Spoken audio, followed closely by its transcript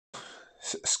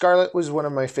Scarlett was one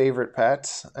of my favorite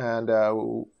pets, and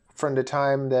from the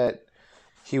time that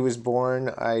he was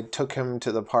born, I took him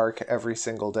to the park every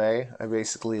single day. I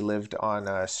basically lived on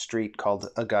a street called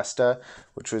Augusta,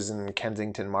 which was in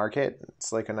Kensington Market.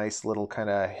 It's like a nice little kind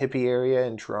of hippie area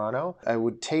in Toronto. I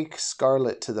would take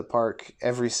Scarlett to the park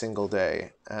every single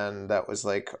day, and that was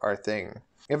like our thing.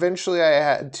 Eventually, I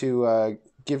had to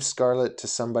give Scarlett to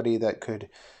somebody that could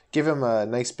give him a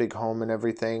nice big home and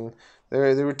everything.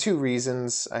 There were two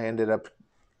reasons I ended up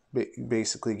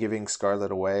basically giving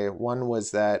Scarlett away. One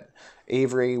was that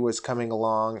Avery was coming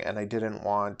along and I didn't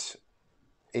want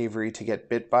Avery to get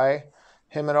bit by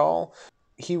him at all.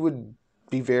 He would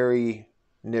be very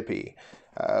nippy.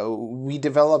 We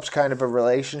developed kind of a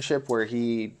relationship where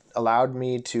he allowed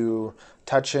me to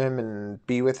touch him and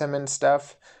be with him and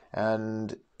stuff.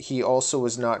 And he also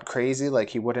was not crazy. Like,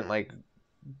 he wouldn't like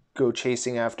go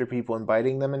chasing after people and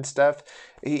biting them and stuff.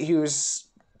 He was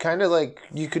kind of like,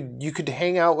 you could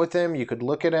hang out with him, you could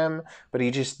look at him, but he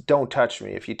just, don't touch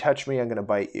me. If you touch me, I'm going to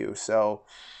bite you. So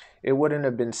it wouldn't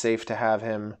have been safe to have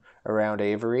him around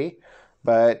Avery,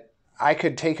 but I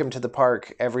could take him to the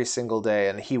park every single day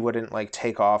and he wouldn't like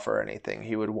take off or anything.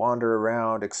 He would wander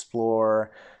around,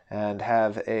 explore, and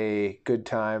have a good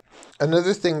time.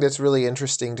 Another thing that's really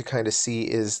interesting to kind of see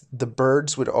is the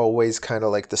birds would always kind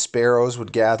of like, the sparrows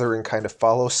would gather and kind of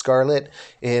follow Scarlett.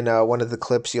 In one of the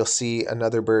clips, you'll see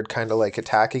another bird kind of like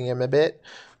attacking him a bit,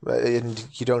 and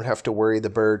you don't have to worry. The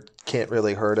bird can't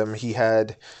really hurt him.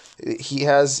 His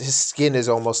skin is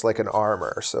almost like an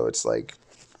armor, so it's like,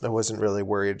 I wasn't really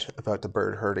worried about the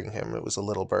bird hurting him. It was a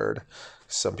little bird.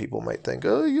 Some people might think,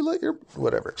 oh, you let your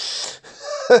whatever.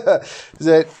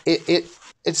 That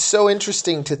it's so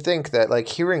interesting to think that, like,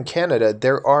 here in Canada,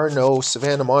 there are no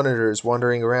Savannah monitors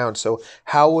wandering around. So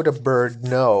how would a bird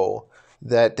know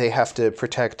that they have to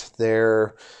protect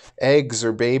their eggs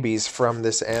or babies from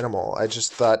this animal? I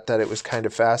just thought that it was kind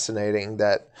of fascinating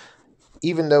that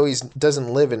even though he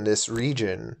doesn't live in this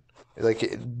region,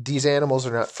 like, these animals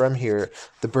are not from here,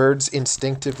 the birds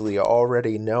instinctively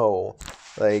already know,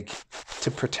 like,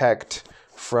 to protect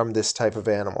from this type of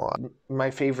animal.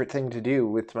 My favorite thing to do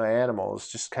with my animals,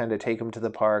 just kind of take them to the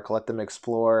park, let them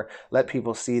explore, let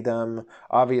people see them.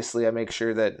 Obviously, I make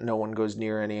sure that no one goes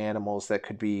near any animals that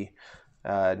could be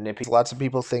nippy. Lots of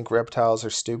people think reptiles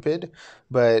are stupid,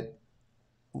 but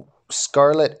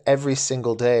Scarlett, every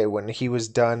single day when he was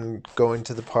done going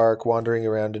to the park, wandering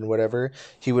around and whatever,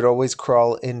 he would always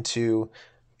crawl into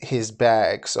his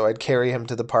bag. So I'd carry him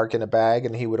to the park in a bag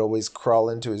and he would always crawl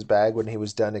into his bag when he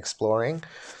was done exploring.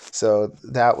 So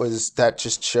that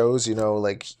just shows,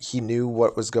 like, he knew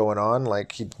what was going on.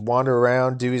 Like, he'd wander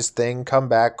around, do his thing, come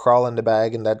back, crawl in the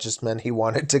bag, and that just meant he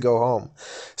wanted to go home.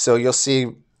 So you'll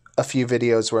see a few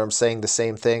videos where I'm saying the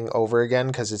same thing over again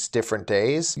because it's different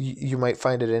days. You might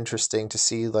find it interesting to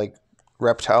see, like,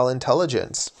 reptile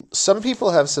intelligence. Some people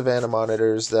have Savannah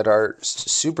monitors that are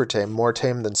super tame, more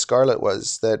tame than Scarlett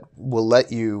was, that will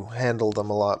let you handle them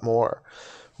a lot more.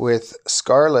 With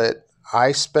Scarlett,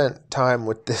 I spent time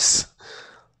with this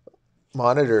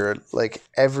monitor like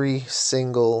every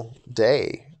single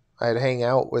day. I'd hang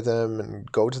out with him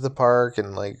and go to the park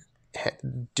and like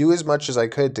do as much as I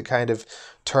could to kind of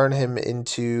turn him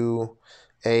into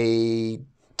a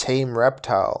tame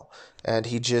reptile. And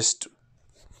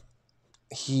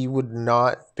he would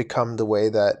not become the way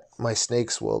that my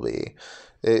snakes will be.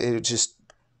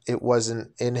 It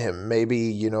wasn't in him.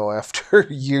 Maybe, after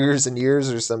years and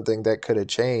years or something that could have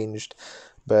changed,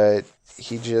 but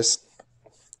he just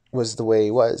was the way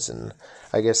he was. And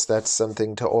I guess that's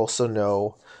something to also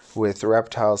know with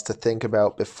reptiles, to think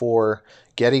about before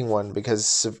getting one,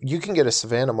 because you can get a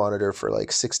Savannah monitor for like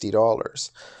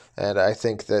 $60. And I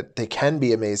think that they can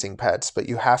be amazing pets, but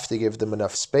you have to give them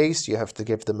enough space, you have to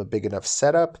give them a big enough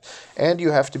setup, and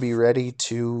you have to be ready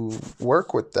to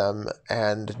work with them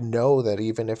and know that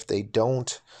even if they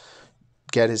don't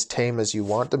get as tame as you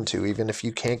want them to, even if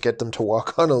you can't get them to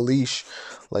walk on a leash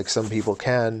like some people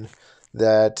can,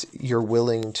 that you're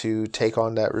willing to take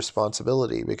on that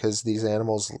responsibility, because these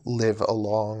animals live a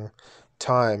long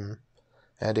time,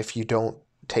 and if you don't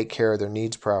take care of their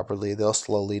needs properly, they'll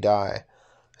slowly die.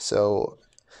 So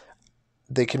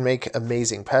they can make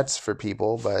amazing pets for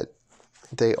people, but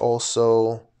they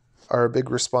also are a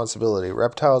big responsibility.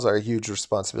 Reptiles are a huge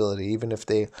responsibility. Even if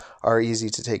they are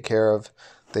easy to take care of,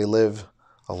 they live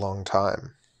a long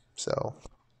time. So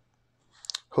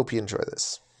hope you enjoy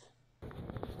this.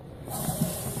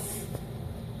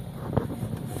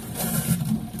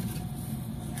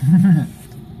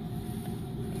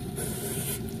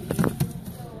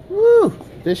 Woo!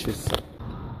 Vicious.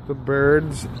 The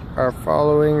birds are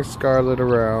following Scarlett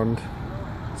around.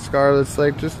 Scarlett's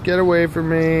like, just get away from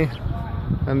me.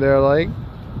 And they're like,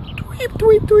 tweep,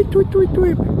 tweep, tweep, tweep, tweep,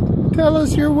 tweep. Tell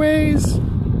us your ways.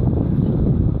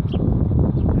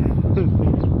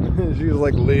 She's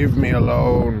like, leave me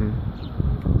alone.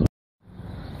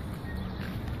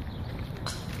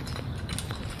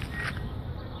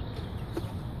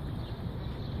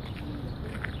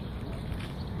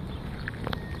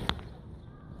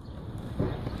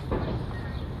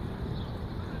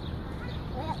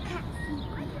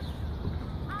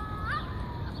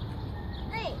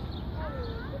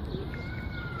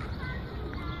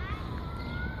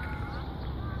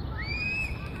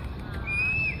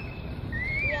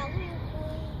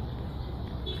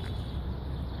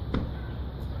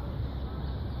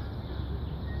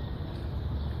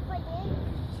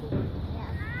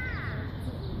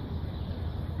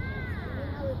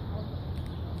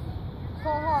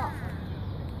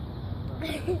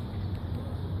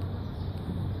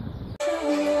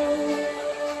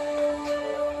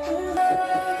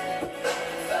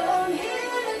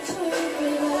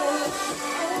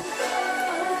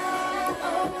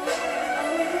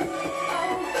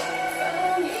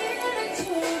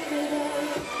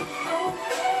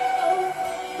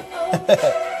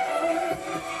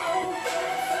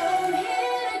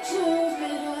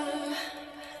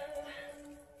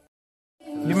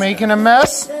 You making a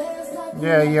mess?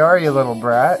 Yeah, you are, you little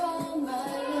brat.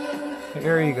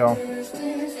 Here you go.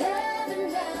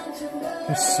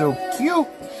 You're so cute.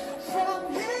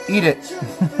 Eat it.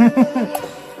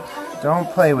 Don't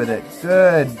play with it.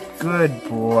 Good, good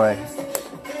boy.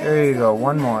 There you go,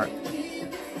 one more.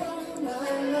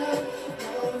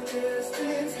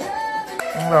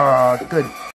 Oh, good.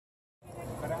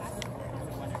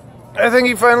 I think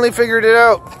he finally figured it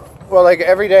out. Well, like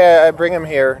every day I bring him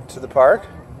here to the park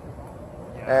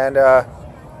and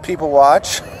people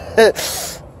watch.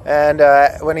 And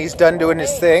when he's done doing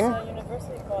his thing,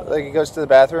 like he goes to the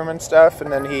bathroom and stuff,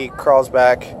 and then he crawls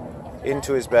back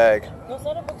into his bag. No, it's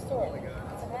not a bookstore.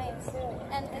 It's nice.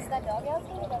 And is that dog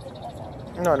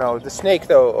outside? No, no. The snake,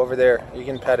 though, over there. You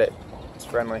can pet it. It's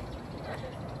friendly.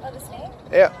 Oh, the snake?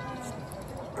 Yeah.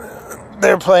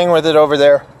 They're playing with it over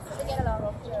there. So they get along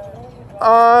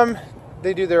with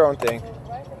They do their own thing.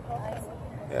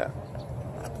 Yeah.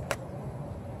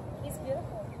 He's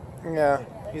beautiful. Yeah,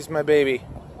 he's my baby.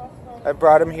 I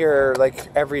brought him here like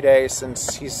every day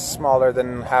since he's smaller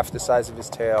than half the size of his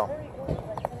tail.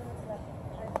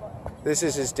 This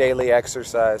is his daily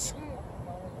exercise.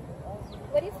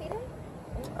 What do you feed him?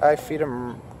 I feed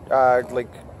him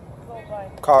like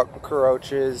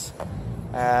cockroaches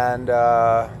and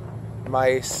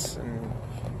mice and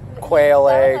quail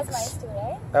eggs. That one has mice too,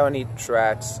 right? That one eats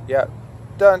rats. Yep.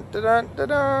 Dun dun dun dun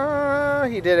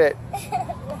dun. He did it. Nice.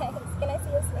 Can I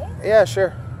see a snake? Yeah,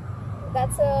 sure.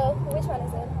 That's which one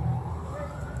is it?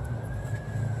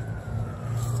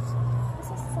 This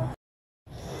is so...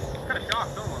 Kind of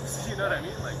shocked almost, you know what I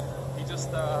mean? Like, he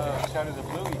just out of the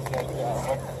blue, he said,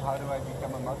 how do I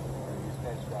become a muscle?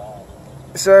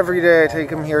 So every day I take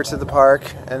him here to the park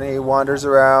and he wanders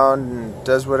around and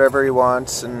does whatever he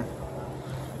wants, and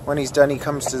when he's done he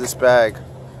comes to this bag.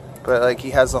 But like, he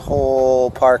has the whole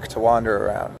park to wander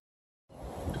around.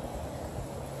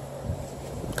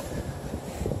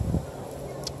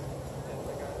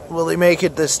 Will he make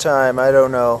it this time? I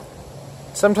don't know.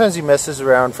 Sometimes he messes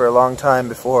around for a long time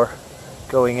before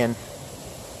going in.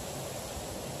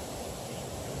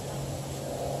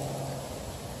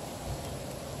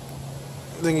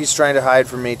 I think he's trying to hide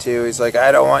from me too. He's like,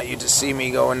 I don't want you to see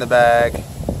me go in the bag.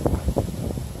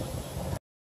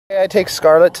 I take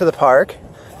Scarlett to the park.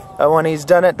 When he's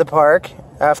done at the park,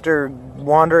 after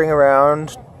wandering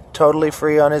around totally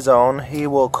free on his own, he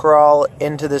will crawl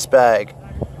into this bag,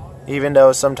 even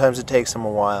though sometimes it takes him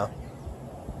a while.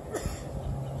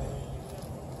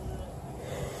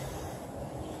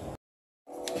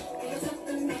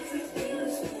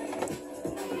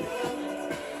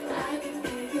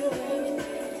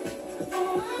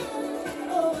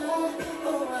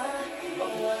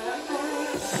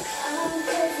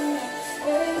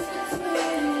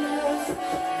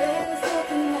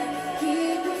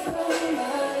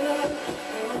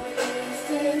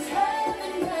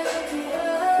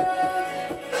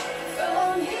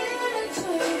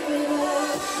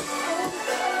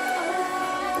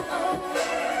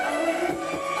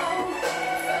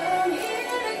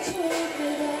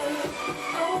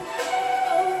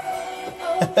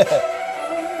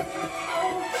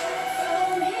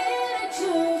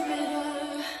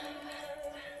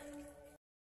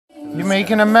 You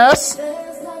making a mess?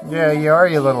 Yeah, you are,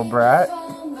 you little brat.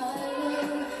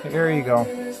 Here you go.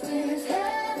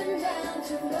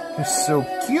 You're so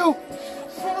cute.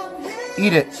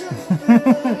 Eat it.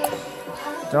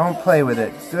 Don't play with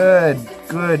it.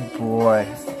 Good boy.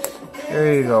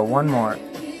 There you go. One more.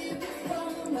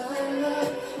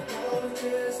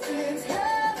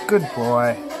 Good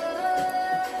boy.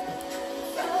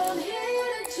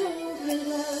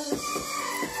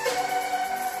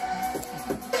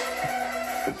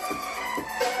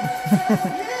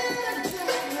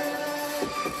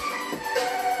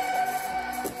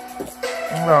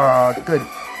 Oh, good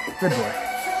boy.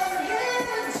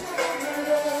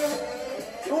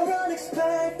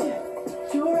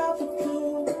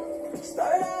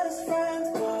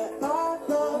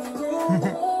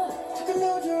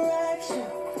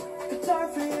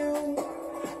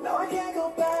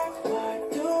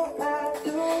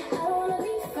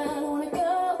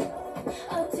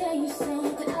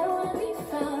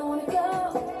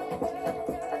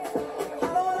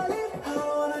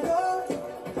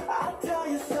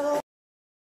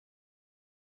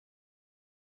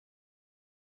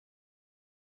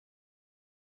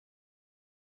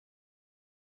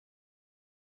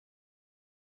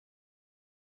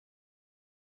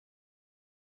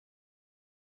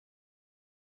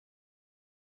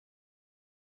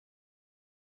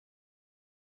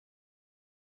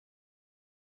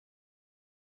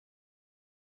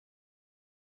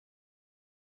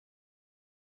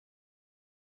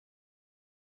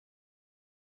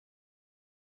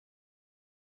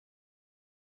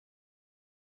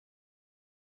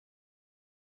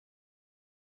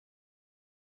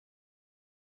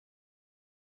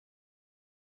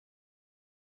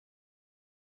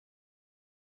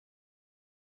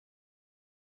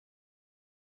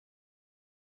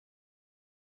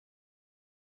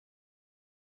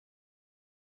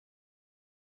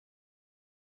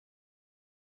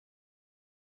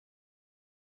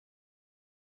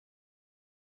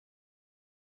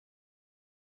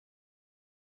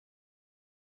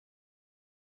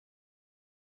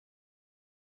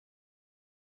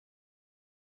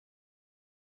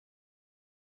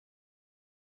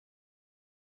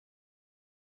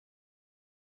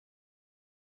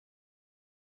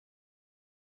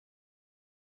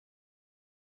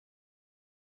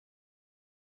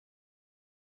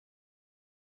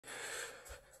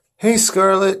 Hey,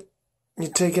 Scarlett. You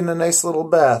taking a nice little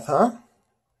bath, huh?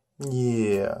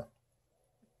 Yeah.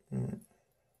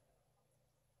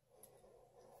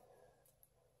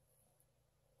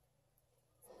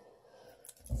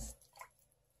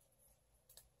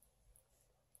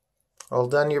 All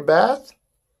done your bath?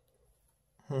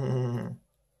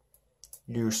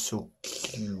 You're so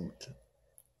cute.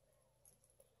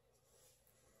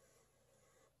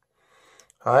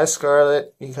 Hi,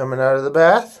 Scarlett. You coming out of the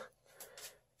bath?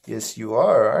 Yes, you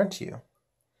are, aren't you?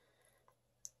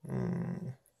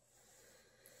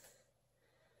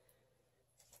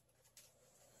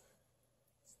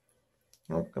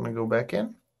 Oh, gonna go back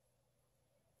in.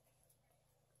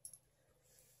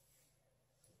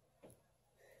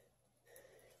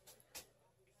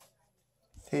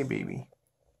 Hey, baby.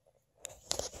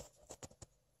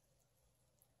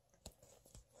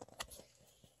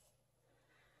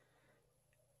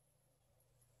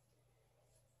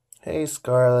 Hey,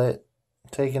 Scarlett.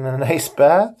 Taking a nice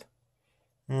bath?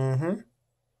 Good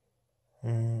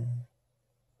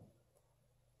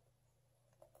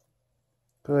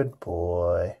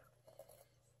boy.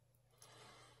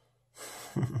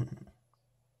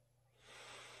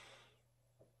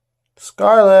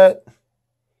 Scarlett.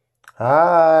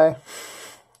 Hi.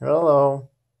 Hello.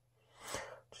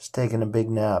 Just taking a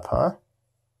big nap, huh?